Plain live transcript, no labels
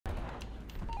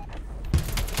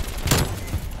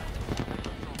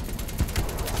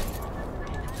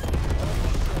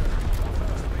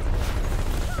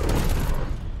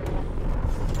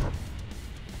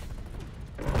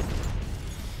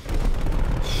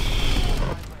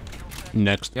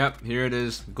Next. Yep, here it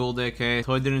is. Gold AK.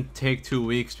 Totally didn't take 2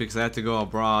 weeks because I had to go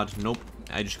abroad. Nope.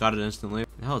 I just got it instantly.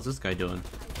 What the hell is this guy doing?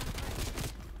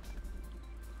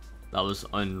 That was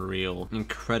unreal.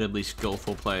 Incredibly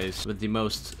skillful plays with the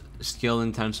most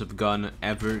skill-intensive gun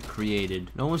ever created.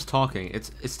 No one's talking.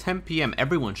 It's 10 p.m.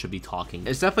 Everyone should be talking.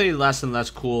 It's definitely less and less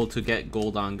cool to get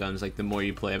gold on guns like the more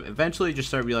you play. Eventually you just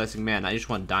start realizing, man, I just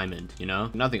want diamond, you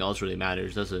know? Nothing else really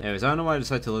matters, does it? Anyways, I don't know why I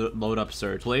decided to load up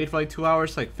Surge. Played for like 2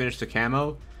 hours to like finish the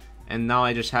camo, and now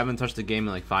I just haven't touched the game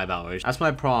in like 5 hours. That's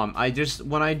my problem.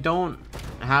 When I don't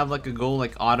have like a goal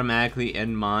like automatically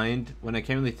in mind, when I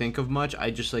can't really think of much,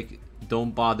 I just like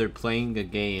don't bother playing the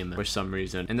game for some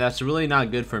reason, and that's really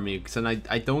not good for me because then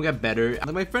I don't get better.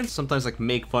 Like my friends sometimes like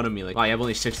make fun of me like, oh, you have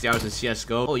only 60 hours in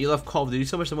CSGO. Oh, you love Call of Duty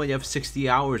so much, then you have 60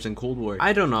 hours in Cold War.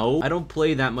 I don't know. I don't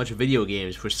play that much video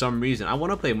games for some reason. I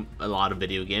want to play a lot of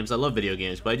video games. I love video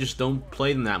games, but I just don't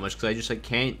play them that much because I just like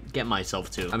can't get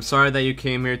myself to. I'm sorry that you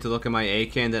came here to look at my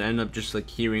AK and then end up just like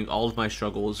hearing all of my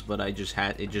struggles, but it just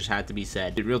had to be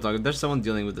said. Dude, real talk, if there's someone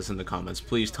dealing with this in the comments,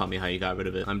 please tell me how you got rid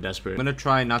of it. I'm desperate. I'm gonna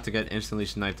try not to get instantly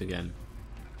sniped again.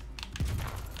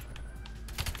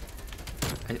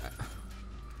 That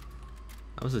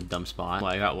was a dumb spot. Well,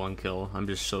 I got 1 kill. I'm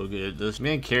just so good at this.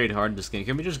 Man carried hard this game.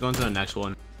 Can we just go into the next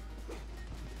one?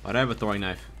 Why'd I have a throwing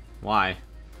knife? Why?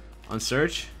 On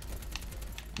search?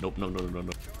 Nope, no. I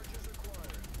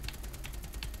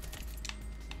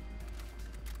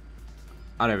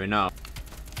don't even know.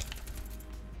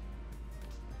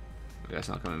 I guess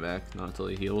not coming back. Not until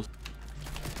he heals.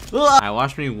 I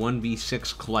watched me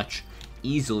 1v6 clutch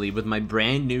easily with my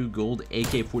brand new gold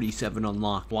AK-47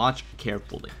 unlocked. Watch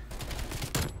carefully.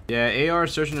 Yeah, AR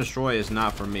search and destroy is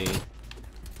not for me.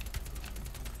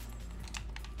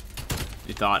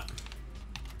 You thought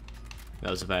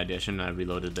that was a bad idea. Shouldn't I have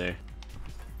reloaded there?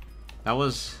 That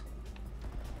was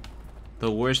the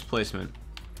worst placement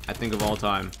I think of all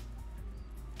time.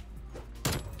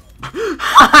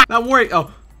 Not worried.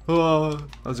 Oh,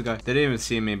 that was a guy. They didn't even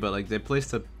see me, but like they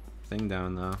placed a thing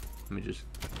down though. Let me just.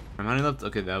 Am I left?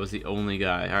 Okay, that was the only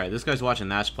guy. All right, this guy's watching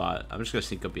that spot. I'm just gonna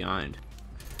sneak up behind.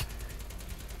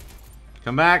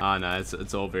 Come back. Oh no,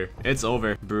 it's over. It's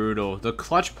over. Brutal. The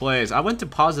clutch plays. I went to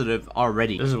positive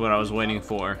already. This is what I was waiting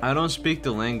for. I don't speak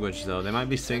the language though. They might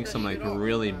be saying some like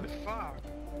really.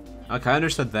 Okay, I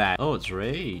understood that. Oh, it's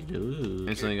raid. Ooh.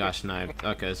 Instantly got sniped.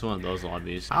 Okay, it's one of those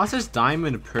lobbies. How's this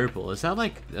diamond purple? Is that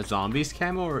like a zombies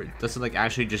camo, or does it like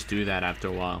actually just do that after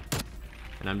a while?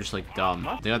 And I'm just like dumb.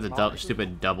 They got the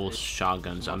stupid double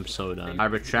shotguns. I'm so done. I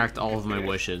retract all of my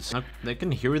wishes. They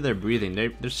can hear their breathing.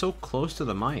 They're so close to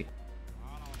the mic.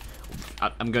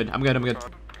 I'm good. I'm good.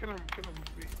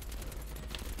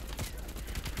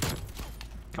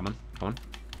 Come on.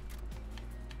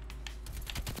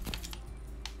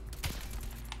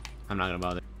 I'm not gonna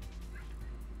bother.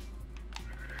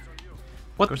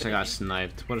 What? Of course I got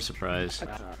sniped. What a surprise.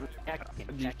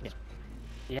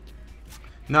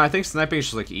 No, I think sniping is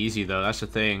just like easy though. That's the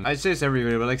thing. I say this every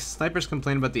video, but like snipers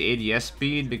complain about the ADS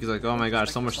speed because like, oh my god,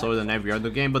 it's so much slower than every other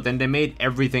game. But then they made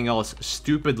everything else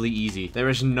stupidly easy. There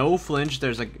is no flinch.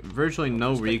 There's like virtually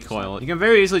no recoil. You can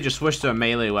very easily just switch to a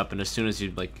melee weapon as soon as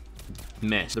you like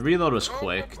miss. The reload was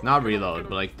quick. Not reload,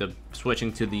 but like the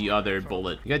switching to the other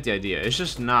bullet. You get the idea. It's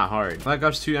just not hard. Black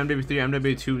Ops 2, MW3,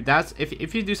 MW2. That's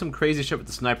if you do some crazy shit with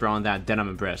the sniper on that, then I'm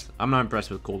impressed. I'm not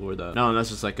impressed with Cold War though. No,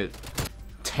 unless it's like a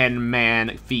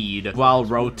 10-man feed while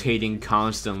rotating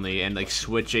constantly and like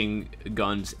switching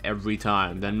guns every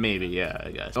time, then maybe, yeah,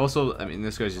 I guess. Also, I mean,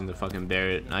 this guy's in the fucking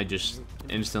Barrett. I just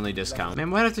instantly discount.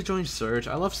 Man, why'd I have to join Surge?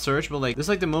 I love Surge, but like this is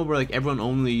like the mode where like everyone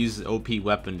only uses OP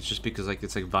weapons just because like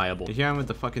it's like viable. Here I'm with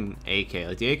the fucking AK.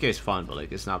 Like the AK is fun, but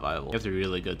like it's not viable. You have to be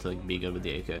really good to like be good with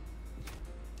the AK.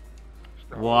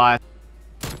 What?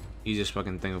 Easiest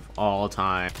fucking thing of all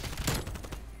time.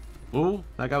 Ooh,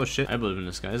 that guy was shit. I believe in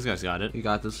this guy. This guy's got it. He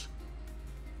got this.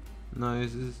 No,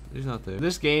 he's not there.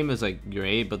 This game is like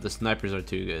great, but the snipers are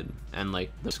too good. And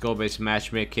like the skill-based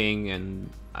matchmaking, and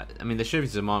I mean there should be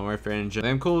some Modern Warfare engine.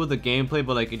 I'm cool with the gameplay,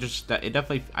 but like it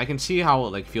definitely, I can see how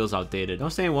it like feels outdated.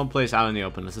 Don't stay in one place out in the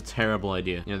open. It's a terrible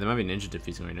idea. You know, there might be ninja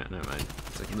defusing right now. Never mind.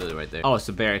 It's like literally right there. Oh, it's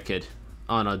the Barrett kid.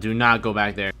 Oh no, do not go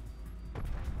back there.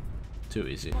 Too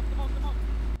easy.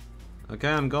 Okay,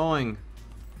 I'm going.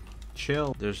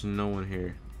 Chill. There's no one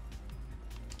here.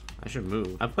 I should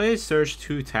move. I play Surge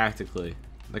too tactically.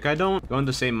 Like I don't go in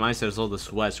the same mindset as all the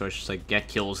sweats where it's just like get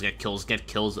kills, get kills, get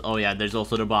kills. Oh yeah, there's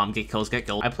also the bomb. Get kills, get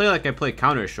kills. I play like I play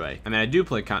Counter-Strike. I mean, I do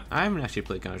play I haven't actually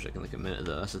played Counter-Strike in like a minute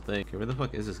though. That's the thing. Okay, where the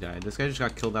fuck is this guy? This guy just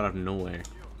got killed out of nowhere.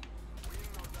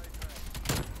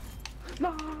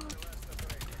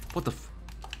 What the f—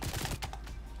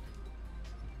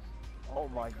 Oh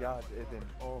my god, Ethan.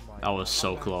 Oh my. That was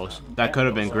so close. That could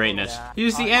have been greatness.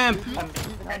 Use the amp.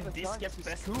 And this gets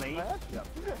best play.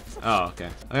 Oh, okay.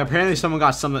 Like, apparently someone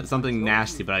got something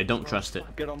nasty, but I don't trust it.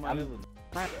 Get on my island.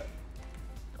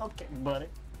 Okay, buddy.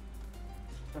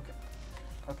 Okay.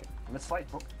 Okay. Let's fight,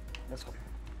 bro. Let's go.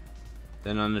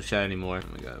 They're not in the chat anymore.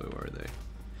 Oh my god, where were they?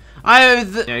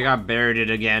 Yeah, I got buried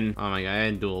again. Oh my god, I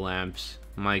had dual lamps.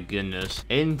 My goodness.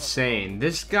 Insane.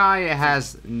 This guy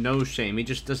has no shame. He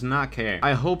just does not care.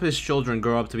 I hope his children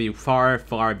grow up to be far,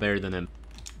 far better than him.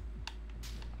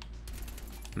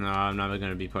 No, I'm not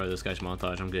gonna be part of this guy's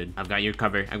montage. I'm good. I've got your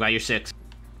cover. I've got your 6.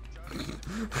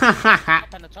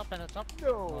 Top and the top and the top.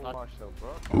 No, Marshall,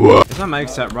 bro. Is my mic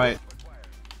set right?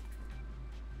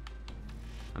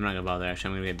 I'm not gonna bother.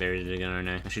 Actually, I'm gonna get buried again, aren't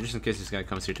I? Actually, just in case this guy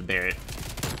comes here to bury it.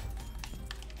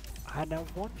 I know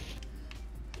one.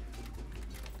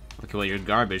 Okay, well, you're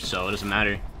garbage, so it doesn't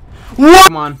matter. What?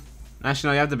 Come on. Actually,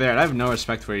 no, you have to bear it. I have no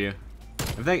respect for you.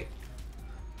 If they...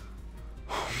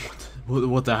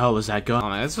 What the hell is that gun? Oh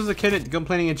man, this was a kid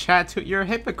complaining in chat too. You're a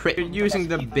hypocrite. You're using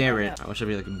the Barrett. I wish there'd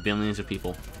be like billions of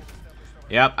people.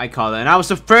 Yep, I called it. And I was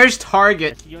the first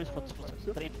target.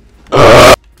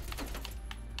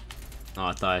 Oh,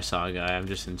 I thought I saw a guy. I'm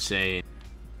just insane.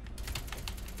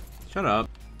 Shut up.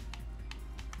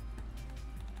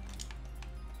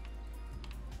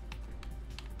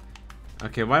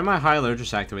 Okay, why did my high alert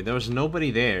just activate? There was nobody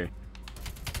there.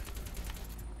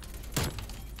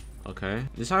 Okay,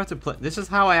 this is how I have to play. This is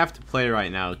how I have to play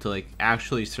right now to like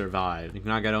actually survive. You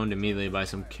cannot get owned immediately by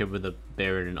some kid with a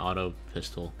Barrett and auto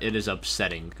pistol. It is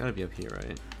upsetting. Gotta be up here,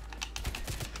 right?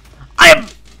 I am.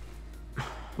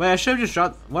 Wait, I should have just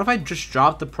dropped. What if I just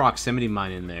dropped the proximity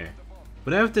mine in there?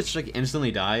 Would I have just like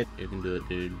instantly died? You can do it,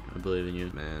 dude. I believe in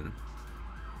you, man.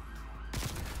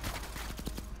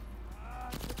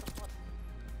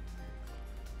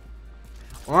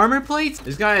 Armor plates?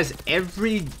 This guy has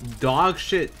every dog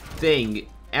shit thing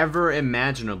ever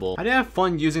imaginable. I did have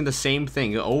fun using the same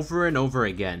thing over and over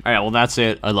again. Alright, well that's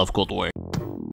it. I love Cold War.